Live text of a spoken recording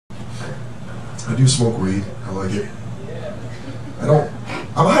I do smoke weed. I like it. I don't.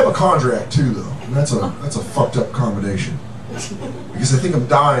 I'm a hypochondriac too, though. And that's a fucked up combination. Because I think I'm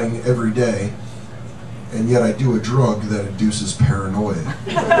dying every day, and yet I do a drug that induces paranoia.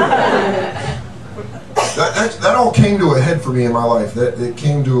 That all came to a head for me in my life. It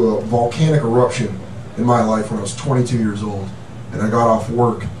came to a volcanic eruption in my life when I was 22 years old, and I got off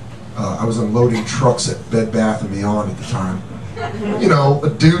work. I was unloading trucks at Bed Bath & Beyond at the time. You know, a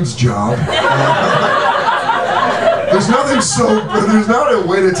dude's job. There's not a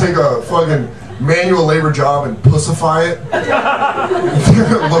way to take a fucking manual labor job and pussify it.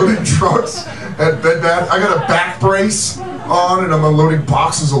 Loading trucks at Bed Bath. I got a back brace on and I'm unloading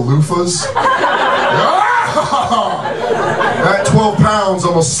boxes of loofahs. That 12 pounds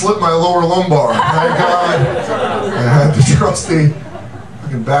almost slipped my lower lumbar. Thank God I had the trusty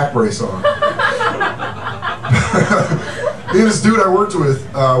fucking back brace on. Me and this dude I worked with,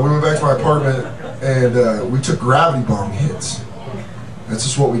 we went back to my apartment and we took gravity bong hits. That's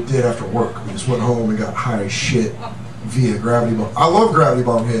just what we did after work. We just went home and got high as shit via gravity bong. I love gravity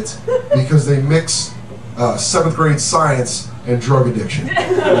bong hits because they mix 7th grade science and drug addiction,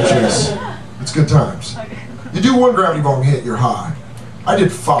 which is, it's good times. You do one gravity bong hit, you're high. I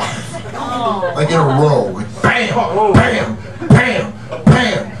did 5, like in a row, like bam, bam, bam,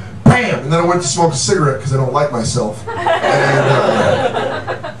 bam, bam. And then I went to smoke a cigarette because I don't like myself. And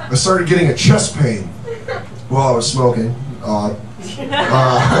I started getting a chest pain while I was smoking. And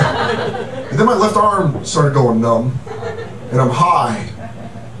then my left arm started going numb, and I'm high,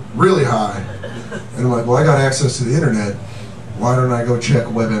 really high. And I'm like, well, I got access to the internet. Why don't I go check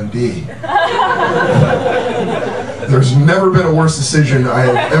WebMD? There's never been a worse decision I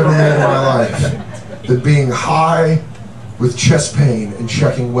have ever made in my life than being high with chest pain and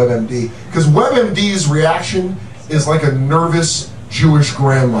checking WebMD. Because WebMD's reaction is like a nervous Jewish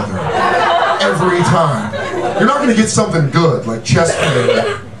grandmother every time. You're not going to get something good like chest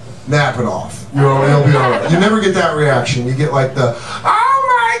pain, nap it off. You know, it'll be all right. You never get that reaction. You get like the, oh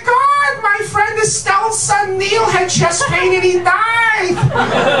my God, my friend Estelle's son Neil had chest pain and he died.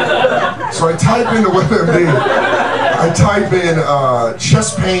 So I type into WebMD. I type in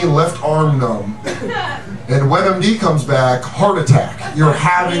chest pain, left arm numb. And WebMD comes back, heart attack. You're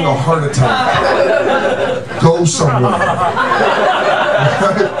having a heart attack. Go somewhere.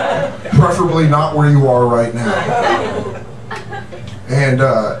 Preferably not where you are right now. And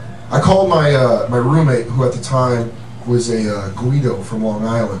I called my roommate, who at the time was a Guido from Long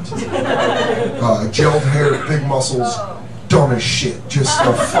Island. Gelled hair, big muscles, dumb as shit. Just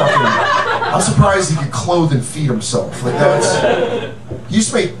a fucking... I'm surprised he could clothe and feed himself. Like that's... He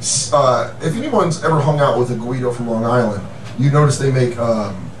used to make... if anyone's ever hung out with a Guido from Long Island, you notice they make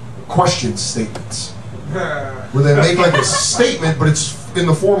question statements. Where they make like a statement, but it's in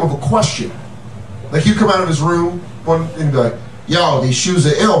the form of a question. Like he'd come out of his room and be like, yo, these shoes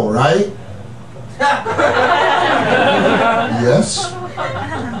are ill, right? Yes.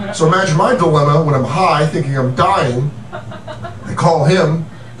 So imagine my dilemma when I'm high, thinking I'm dying. I call him.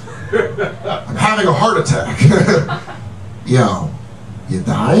 I'm having a heart attack. Yo, you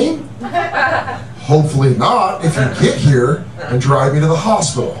dying? Hopefully not, if you get here and drive me to the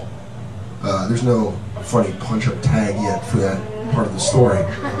hospital. There's no funny punch-up tag yet for that part of the story.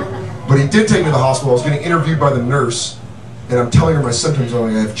 But he did take me to the hospital. I was getting interviewed by the nurse, and I'm telling her my symptoms. I'm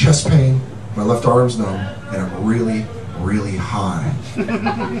like, I have chest pain, my left arm's numb, and I'm really, really high.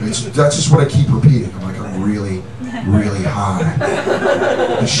 That's just what I keep repeating. I'm like, I'm really, really high.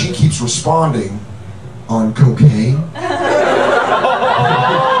 And she keeps responding on cocaine.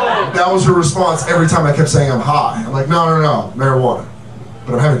 That was her response every time I kept saying I'm high. I'm like, no, no, no, marijuana.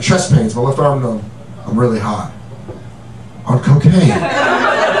 But I'm having chest pains, my left arm numb, I'm really high. On cocaine.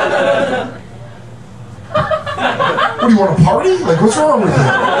 What, do you want to party? Like, what's wrong with you?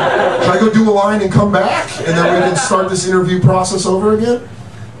 Should I go do a line and come back? And then we can start this interview process over again?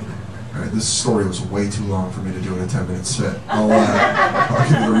 Alright, this story was way too long for me to do in a 10-minute set. I'll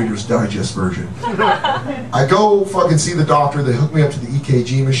give you the Reader's Digest version. I go fucking see the doctor, they hook me up to the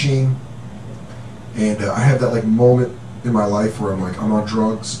EKG machine, and I have that like moment in my life where I'm like, I'm on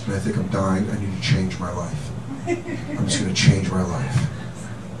drugs, and I think I'm dying, I need to change my life. I'm just going to change my life.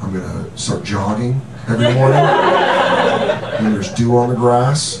 I'm going to start jogging every morning when there's dew on the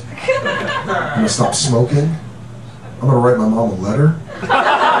grass. I'm going to stop smoking. I'm going to write my mom a letter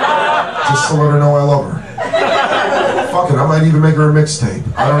just to let her know I love her. Fuck it, I might even make her a mixtape.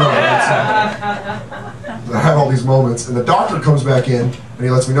 I don't know. I have all these moments, and the doctor comes back in, and he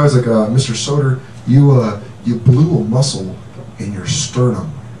lets me know, he's like, Mr. Soder, you blew a muscle in your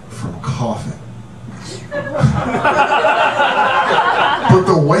sternum from coughing. But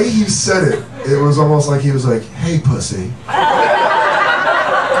the way he said it it was almost like he was like, "Hey, pussy, why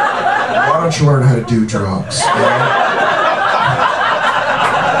don't you learn how to do drugs?"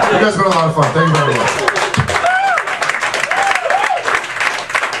 You guys have been a lot of fun. Thank you very much.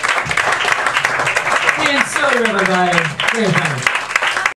 And Soder, everybody. Great time.